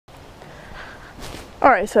All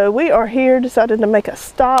right, so we are here, decided to make a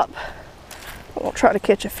stop. We'll try to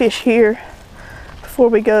catch a fish here before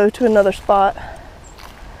we go to another spot.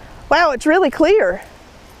 Wow, it's really clear.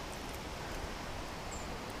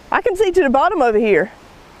 I can see to the bottom over here.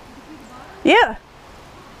 Yeah.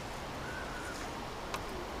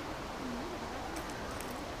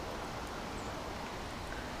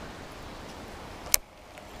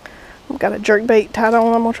 I've got a jerkbait tied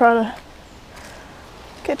on. I'm gonna try to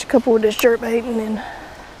catch a couple with this jerkbait and then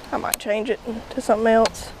I might change it to something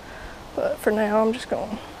else. But for now, I'm just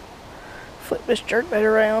gonna flip this jerkbait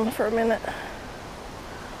around for a minute.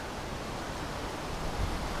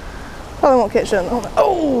 Probably won't catch nothing on it.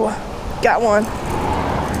 Oh, got one.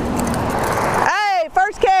 Hey,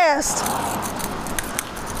 first cast.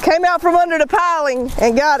 Came out from under the piling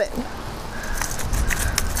and got it.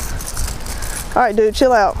 All right, dude,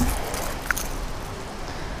 chill out.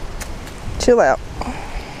 Chill out.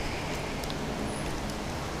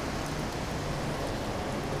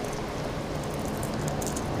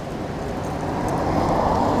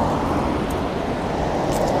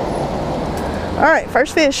 All right,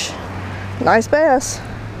 first fish. Nice bass.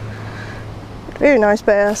 Very nice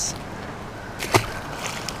bass.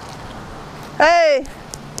 Hey.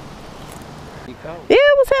 You caught? Yeah,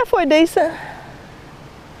 it was halfway decent.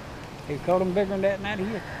 You caught them bigger than that out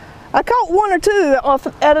here? I caught one or two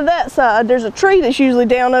out of that side. There's a tree that's usually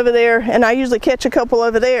down over there, and I usually catch a couple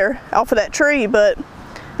over there off of that tree, but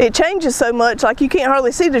it changes so much, like you can't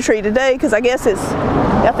hardly see the tree today because I guess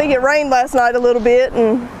I think it rained last night a little bit,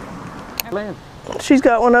 and she's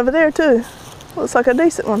got one over there too. Looks like a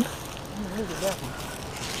decent one.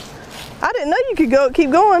 I didn't know you could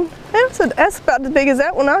keep going. That's about as big as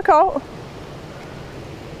that one I caught.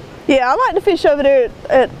 Yeah, I like to fish over there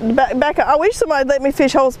at the back. I wish somebody let me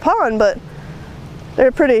fish Hole's Pond, but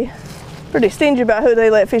they're pretty stingy about who they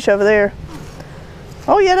let fish over there.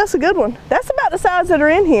 Oh yeah, that's a good one. That's about the size that are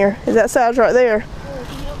in here. Is that size right there? Oh,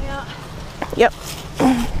 can you help me out? Yep.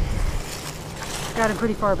 Got him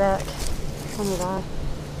pretty far back. So did I.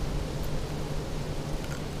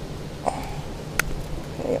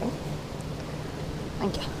 Yeah.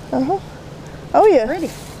 Thank you. Uh-huh. Oh yeah. Pretty.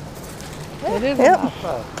 It is Yep. a nice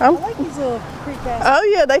size. I like these little creek bass. Oh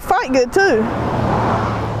yeah, they fight good too.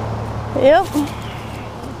 Yep.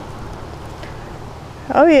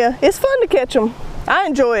 Oh yeah, it's fun to catch them. I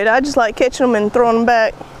enjoy it. I just like catching them and throwing them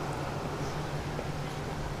back.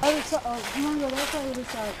 Other side, you want to go that side or this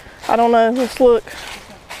side? I don't know. Let's look.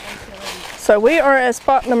 So we are at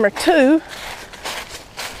spot number 2.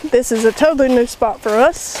 This is a totally new spot for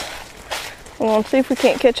us. We're gonna see if we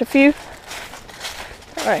can't catch a few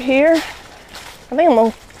right here. I think I'm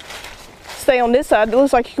gonna stay on this side. It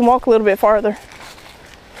looks like you can walk a little bit farther.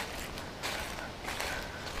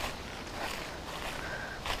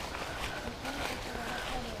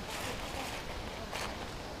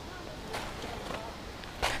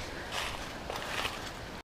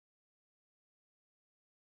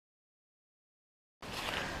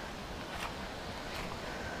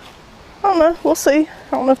 I don't know, we'll see.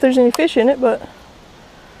 I don't know if there's any fish in it, but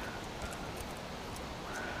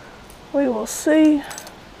we will see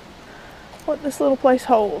what this little place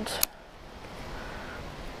holds.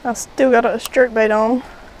 I still got a jerkbait on.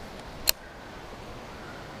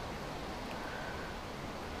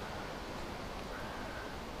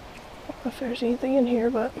 I don't know if there's anything in here,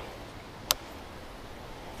 but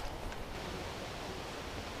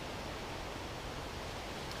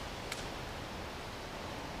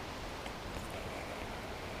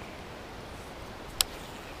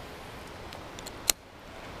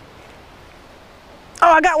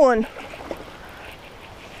oh, I got one.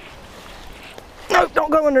 No,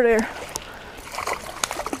 don't go under there.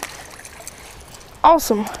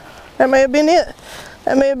 Awesome. That may have been it.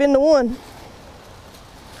 That may have been the one.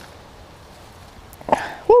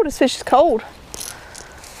 Whoa, this fish is cold.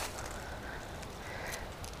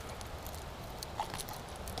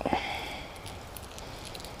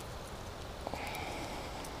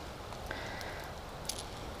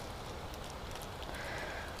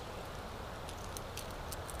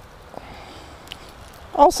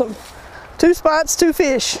 Awesome. 2 spots, 2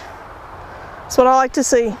 fish. That's what I like to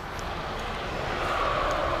see.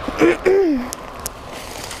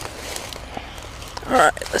 All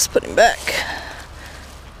right, let's put him back.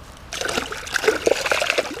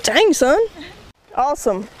 Dang, son.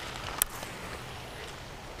 Awesome.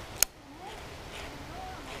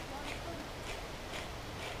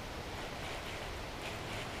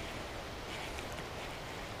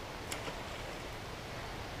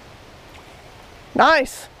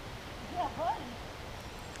 Nice.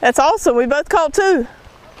 That's awesome. We both caught 2.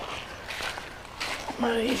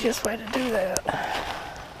 not the easiest way to do that.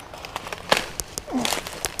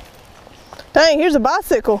 Dang, here's a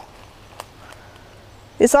bicycle.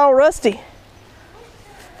 It's all rusty.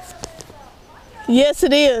 Yes,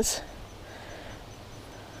 it is.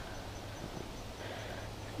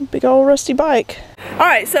 Big old rusty bike.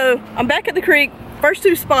 Alright, so I'm back at the creek. First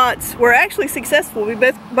two spots were actually successful. We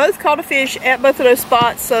both caught a fish at both of those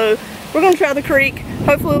spots, so we're going to try the creek.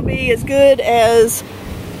 Hopefully it'll be as good as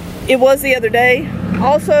it was the other day.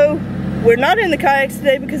 Also, we're not in the kayaks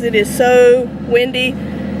today because it is so windy.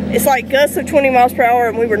 It's like gusts of 20 miles per hour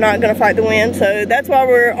and we were not going to fight the wind. So that's why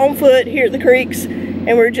we're on foot here at the creeks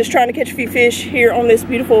and we're just trying to catch a few fish here on this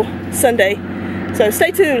beautiful Sunday. So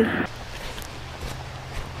stay tuned.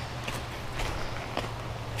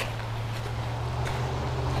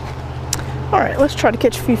 Alright, let's try to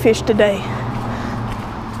catch a few fish today.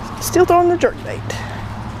 Still throwing the jerkbait.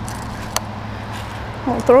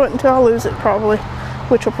 I'll throw it until I lose it probably,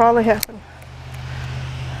 which will probably happen.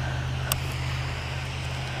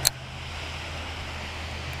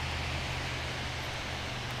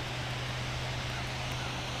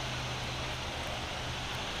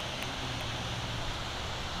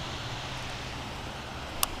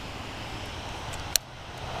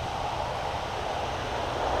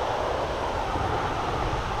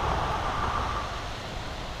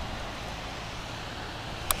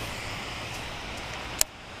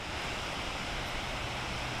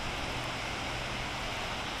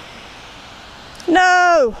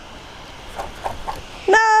 No!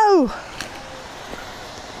 No!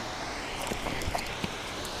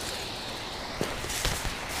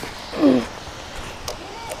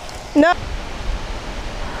 No!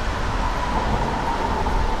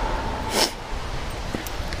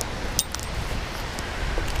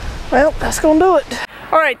 Well, that's gonna do it.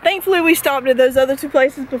 Alright, thankfully we stopped at those other two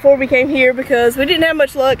places before we came here because we didn't have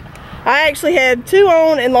much luck. I actually had two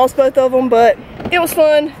on and lost both of them, but it was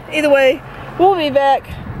fun. Either way, we'll be back.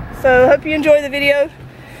 So hope you enjoy the video.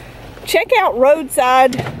 Check out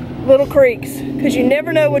roadside little creeks because you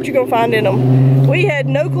never know what you're gonna find in them. We had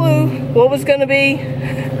no clue what was gonna be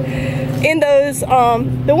in those.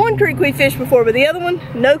 The one creek we fished before, but the other one,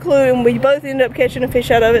 no clue, and we both ended up catching a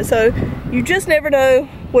fish out of it. So you just never know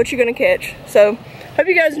what you're gonna catch. So hope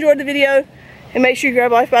you guys enjoyed the video and make sure you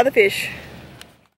grab life by the fish.